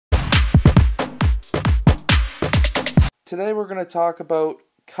Today we're going to talk about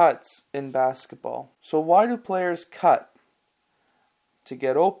cuts in basketball. So why do players cut? To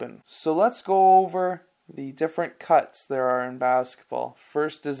get open. So let's go over the different cuts there are in basketball.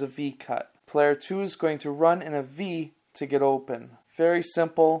 First is a V cut. Player 2 is going to run in a V to get open. Very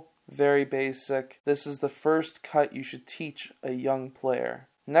simple, very basic. This is the first cut you should teach a young player.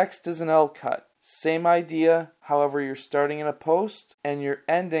 Next is an L cut. Same idea, however you're starting in a post and you're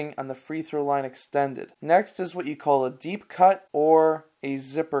ending on the free throw line extended. Next is what you call a deep cut or a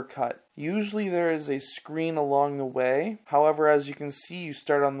zipper cut. Usually there is a screen along the way. However, as you can see, you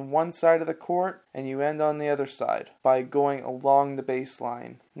start on one side of the court and you end on the other side by going along the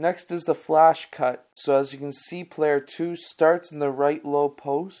baseline. Next is the flash cut. So as you can see, player 2 starts in the right low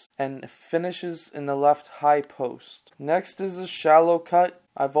post and finishes in the left high post. Next is a shallow cut.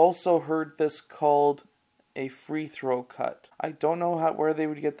 I've also heard this called a free throw cut. I don't know where they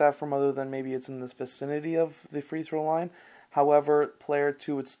would get that from, other than maybe it's in the vicinity of the free throw line. However, player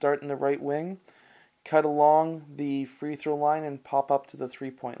 2 would start in the right wing, cut along the free throw line, and pop up to the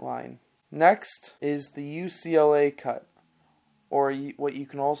 3-point line. Next is the UCLA cut, or what you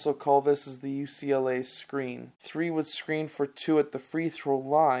can also call this is the UCLA screen. 3 would screen for 2 at the free throw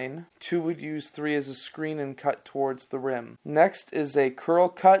line. 2 would use 3 as a screen and cut towards the rim. Next is a curl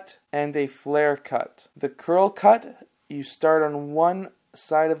cut and a flare cut. The curl cut, you start on one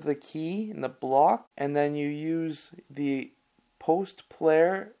side of the key in the block, and then you use the post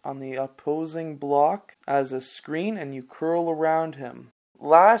player on the opposing block as a screen and you curl around him.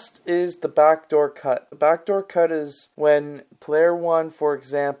 Last is the backdoor cut. The backdoor cut is when player 1, for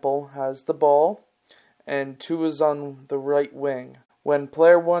example, has the ball and 2 is on the right wing. When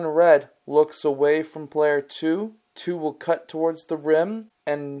player 1 red looks away from player 2, 2 will cut towards the rim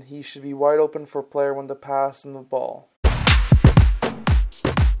and he should be wide open for player 1 to pass in the ball.